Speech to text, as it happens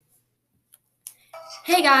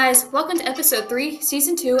Hey guys, welcome to episode 3,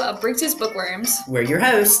 season 2 of Briggs's Bookworms. We're your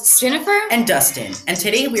hosts, Jennifer and Dustin, and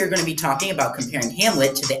today we are going to be talking about comparing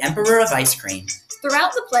Hamlet to the Emperor of Ice Cream.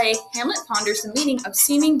 Throughout the play, Hamlet ponders the meaning of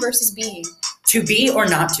seeming versus being. To be or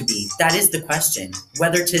not to be, that is the question.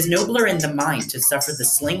 Whether 'tis nobler in the mind to suffer the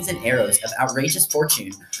slings and arrows of outrageous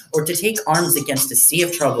fortune, or to take arms against a sea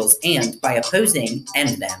of troubles and, by opposing,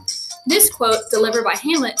 end them. This quote, delivered by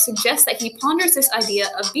Hamlet, suggests that he ponders this idea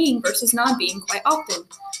of being versus non-being quite often.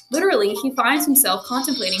 Literally, he finds himself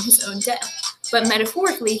contemplating his own death, but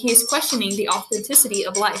metaphorically, he is questioning the authenticity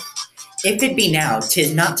of life. If it be now,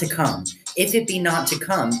 'tis not to come. If it be not to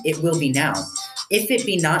come, it will be now. If it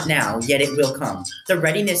be not now, yet it will come. The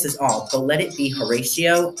readiness is all, but let it be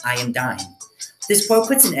Horatio, I am dying. This quote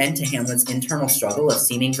puts an end to Hamlet's internal struggle of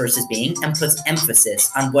seeming versus being and puts emphasis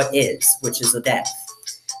on what is, which is the death.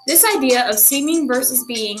 This idea of seeming versus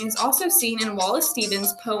being is also seen in Wallace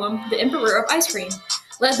Stevens' poem, The Emperor of Ice Cream.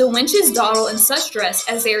 Let the wenches dawdle in such dress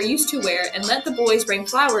as they are used to wear, and let the boys bring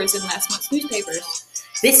flowers in last month's newspapers.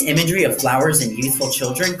 This imagery of flowers and youthful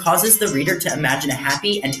children causes the reader to imagine a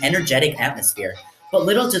happy and energetic atmosphere, but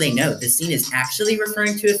little do they know this scene is actually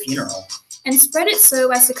referring to a funeral. And spread it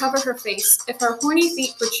so as to cover her face. If her horny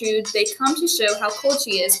feet protrude, they come to show how cold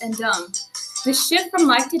she is and dumb. This shift from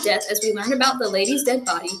life to death, as we learn about the lady's dead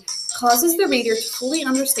body, causes the reader to fully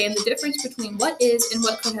understand the difference between what is and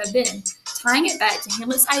what could have been, tying it back to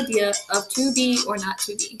Hamlet's idea of to be or not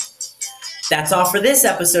to be. That's all for this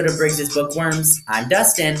episode of Briggs's Bookworms. I'm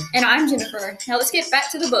Dustin. And I'm Jennifer. Now let's get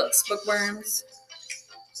back to the books, bookworms.